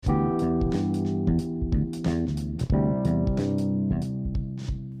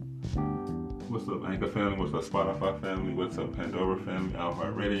family? What's up, Spotify family? What's up, Pandora family?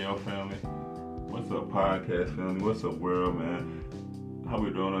 iHeartRadio family? What's up, podcast family? What's up, world, man? How we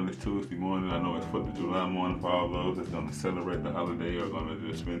doing on this Tuesday morning? I know it's 4th of July morning for all those that's going to celebrate the holiday or going to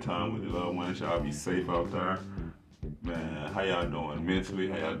just spend time with your loved ones. Y'all be safe out there. Man, how y'all doing mentally?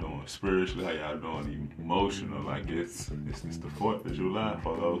 How y'all doing spiritually? How y'all doing emotional? Like it's the 4th of July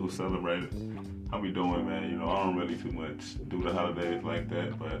for those who celebrate it. How we doing, man? You know, I don't really too much do the holidays like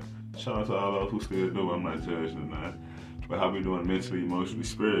that, but shout out to all those who still do. I'm not judging or not. But how we doing mentally, emotionally,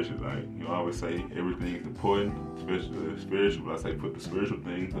 spiritually? Like, you know, I always say everything is important, especially spiritual, but I say put the spiritual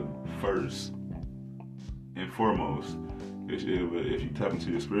things first and foremost. If you tap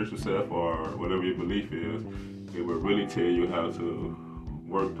into your spiritual self or whatever your belief is, it will really tell you how to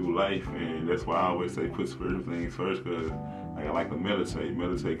work through life. And that's why I always say put spiritual things first, because like, I like to meditate.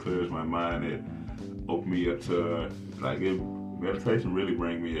 Meditate clears my mind. It opens me up to, meditation really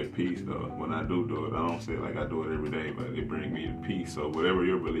brings me at peace, though. When I do it, I don't say like I do it every day, but it brings me to peace. So whatever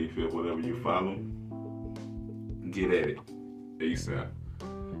your belief is, whatever you follow, get at it ASAP.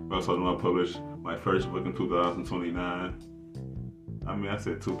 Also, I published my first book in 2029. I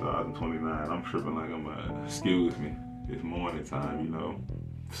said 2029. I'm tripping like excuse me. It's morning time, you know.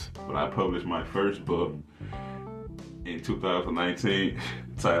 But I published my first book in 2019,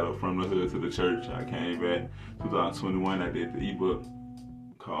 titled From the Hood to the Church. I came back 2021. I did the ebook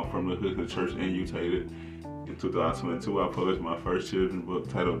called From the Hood to the Church and Mutated. In 2022, I published my first children's book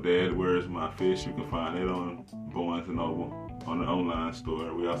titled Dad, Where's My Fish? You can find it on Barnes & Noble on the online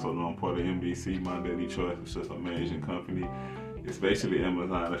store. We also know I'm part of MDC, My Daily Choice, which is an amazing company. It's basically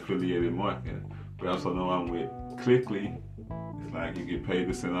Amazon affiliated marketing. We also know I'm with Clickly. It's like you get paid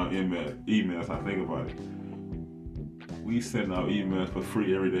to send out emails. I think about it. We send out emails for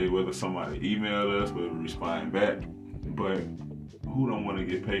free every day, whether somebody email us, whether we respond back. But who don't want to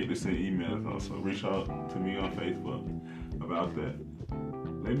get paid to send emails though? So reach out to me on Facebook about that.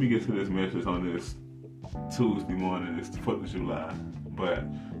 Let me get to this message on this Tuesday morning. It's the 4th of July. But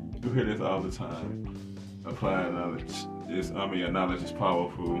you hear this all the time. Apply knowledge. Knowledge is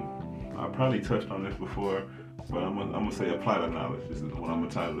powerful. I probably touched on this before, but I'm gonna say apply the knowledge. This is what I'm gonna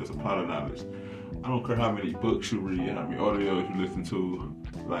title this: apply the knowledge. I don't care how many books you read, how many audios you listen to.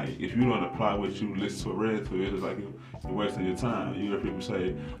 Like, if you don't apply what you listen to or read to, it's like you're wasting your time. You hear people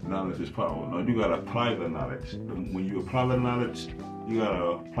say knowledge is power. No, you gotta apply the knowledge. When you apply the knowledge, you gotta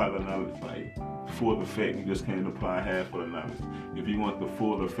apply the knowledge like full effect. You just can't apply half of the knowledge. If you want the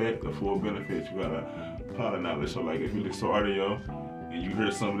full effect, the full benefits, you gotta apply the knowledge. So like if you listen to audio and you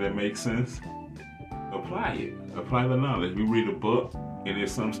hear something that makes sense, apply it. Apply the knowledge. You read a book and if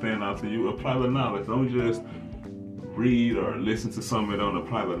something stand out to you, apply the knowledge. Don't just read or listen to something that don't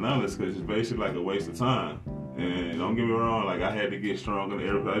apply the knowledge, because it's basically like a waste of time. And don't get me wrong, like I had to get stronger than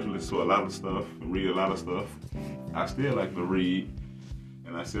everybody. I used to listen to a lot of stuff and read a lot of stuff. I still like to read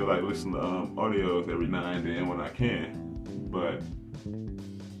and I still like listen to audios every now and then when I can. But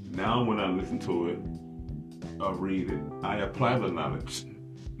now when I listen to it or read it, I apply the knowledge.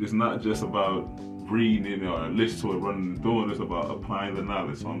 It's not just about reading it or listen to it, running and doing. It's about applying the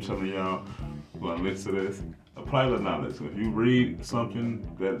knowledge. So I'm telling y'all, when I listen to this, apply the knowledge. So if you read something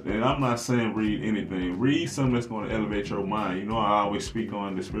and I'm not saying read anything, read something that's going to elevate your mind. You know, I always speak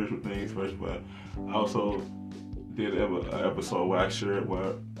on the spiritual things first, but I also did an episode where I shared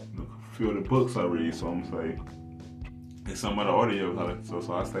a few of the books I read. So I'm saying, and some of the audio.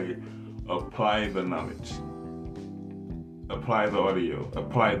 So I say, apply the knowledge. Apply the audio,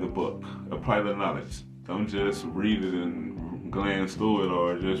 apply the book, apply the knowledge. Don't just read it and glance through it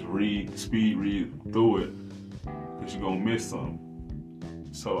or just speed read through it, because you're going to miss something.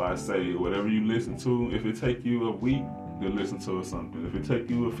 So I say, whatever you listen to, if it take you a week to listen to something, if it take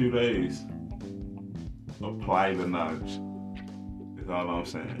you a few days, apply the knowledge. That's all I'm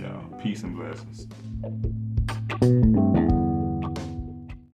saying, y'all. Peace and blessings.